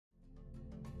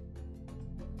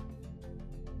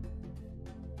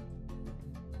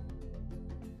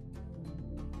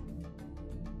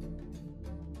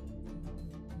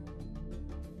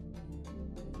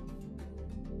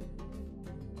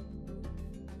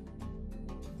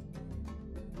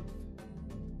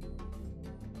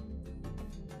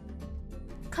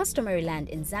Customary land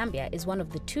in Zambia is one of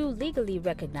the 2 legally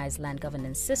recognized land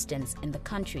governance systems in the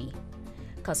country.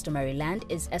 Customary land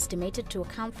is estimated to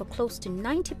account for close to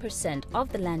 90% of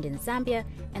the land in Zambia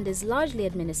and is largely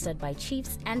administered by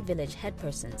chiefs and village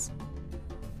headpersons.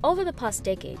 Over the past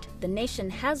decade, the nation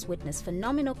has witnessed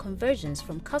phenomenal conversions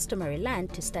from customary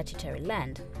land to statutory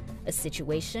land, a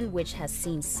situation which has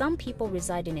seen some people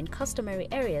residing in customary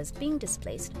areas being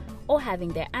displaced or having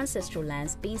their ancestral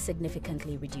lands being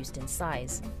significantly reduced in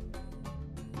size.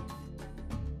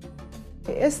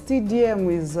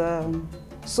 STDM is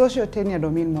social tenure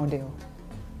domain model.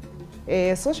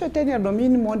 A social tenure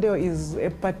domain model is a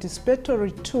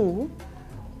participatory tool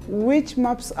which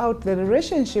maps out the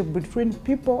relationship between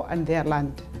people and their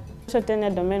land. Social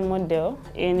tenure domain model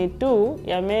ni tool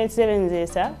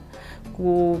yameserenzesa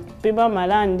kupima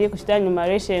malandi kuchita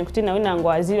enumeration kuti na wina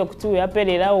ngo aziwe kuti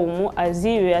uyaperera umu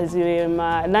aziwe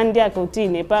malandi yake kuti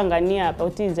nepangania apa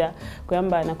utiza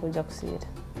kuyamba na kuja kusira.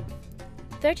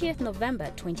 30th November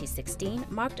 2016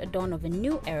 marked a dawn of a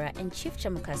new era in Chief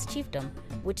Chamuka's chiefdom,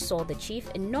 which saw the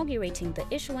chief inaugurating the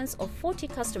issuance of 40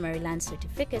 customary land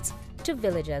certificates to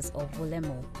villagers of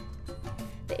Bulemu.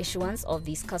 The issuance of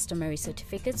these customary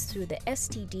certificates through the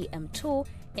STDM tool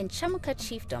in Chamuka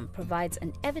Chiefdom provides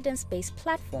an evidence-based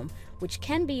platform which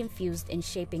can be infused in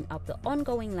shaping up the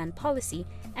ongoing land policy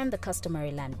and the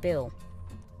customary land bill.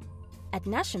 At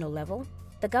national level,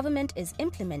 the government is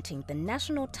implementing the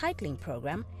National Titling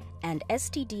Program, and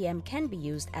STDM can be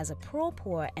used as a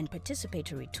pro-poor and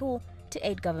participatory tool to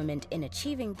aid government in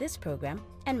achieving this program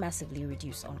and massively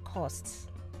reduce on costs.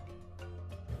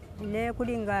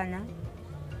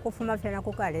 Kufuma fena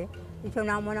kukale icho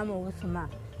namona mu busuma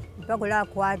mpakula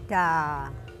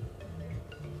kwata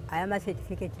ayama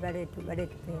certificate bale tupera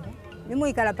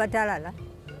nimwikala patalala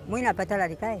mwina patala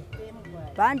likae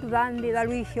bantu bambi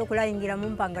balwisho kulayingira mu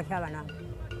mpanga shabana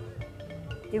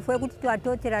ifwe kuti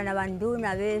twatotera na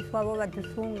banduna besu abo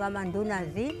batusunga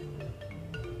mandunazi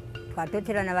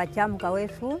twatotera na bachamuka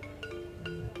wesu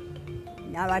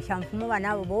na bashamfumu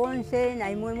banabo bonse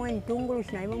na imwe ntungulu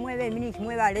na imwe bemini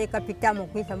imwe baleka pitamo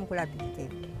kwisa mukula pite.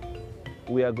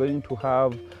 We are going to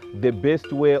have the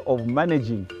best way of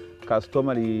managing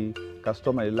customary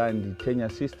land tenure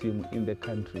system in the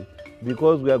country,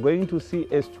 because we are going to see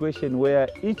a situation where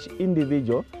each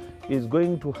individual is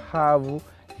going to have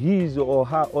his or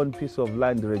her own piece of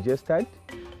land registered,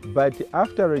 but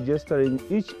after registering,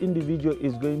 each individual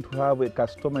is going to have a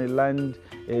customary land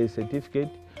certificate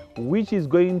which is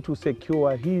going to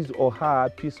secure his or her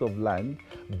piece of land,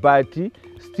 but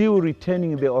still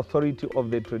retaining the authority of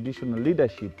the traditional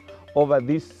leadership over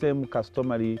this same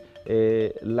customary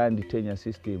land tenure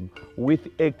system, with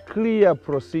a clear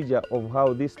procedure of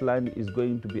how this land is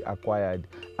going to be acquired,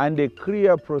 and a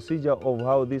clear procedure of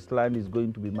how this land is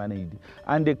going to be managed,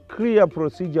 and a clear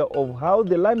procedure of how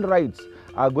the land rights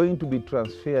are going to be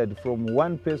transferred from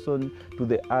one person to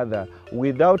the other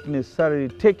without necessarily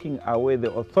taking away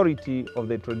the authority of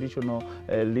the traditional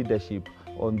leadership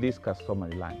on this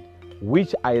customary land,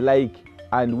 which I like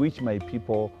and which my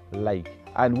people like,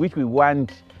 and which we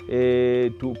want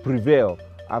to prevail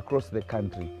across the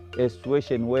country. A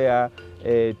situation where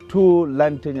 2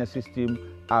 land tenure systems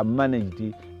are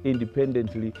managed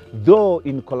independently, though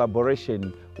in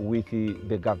collaboration with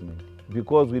the government.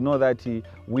 Because we know that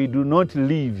we do not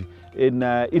live in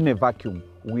a vacuum.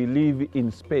 We live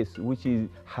in space which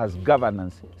has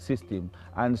governance system.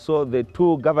 And so the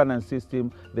 2 governance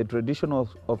systems, the traditional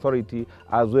authority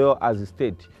as well as the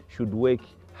state, should work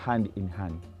hand in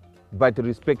hand, but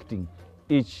respecting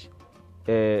each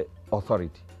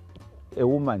authority. A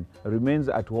woman remains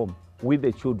at home with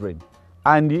the children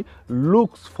and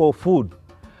looks for food.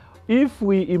 If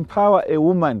we empower a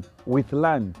woman with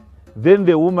land, then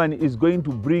the woman is going to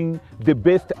bring the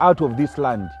best out of this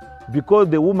land, because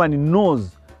the woman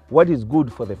knows what is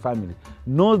good for the family,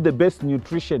 knows the best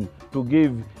nutrition to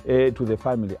give to the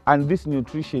family, and this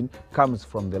nutrition comes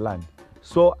from the land.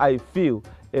 So I feel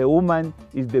a woman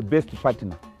is the best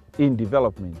partner in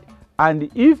development,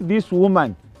 and if this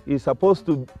woman is supposed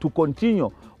to continue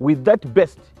with that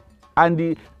best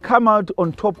and come out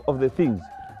on top of the things,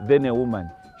 then a woman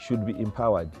should be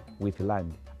empowered with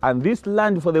land. And this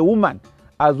land for the woman,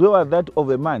 as well as that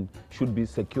of a man, should be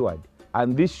secured.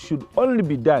 And this should only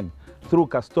be done through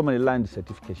customary land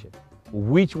certification,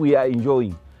 which we are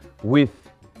enjoying with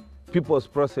People's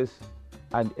Process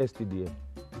and STDM.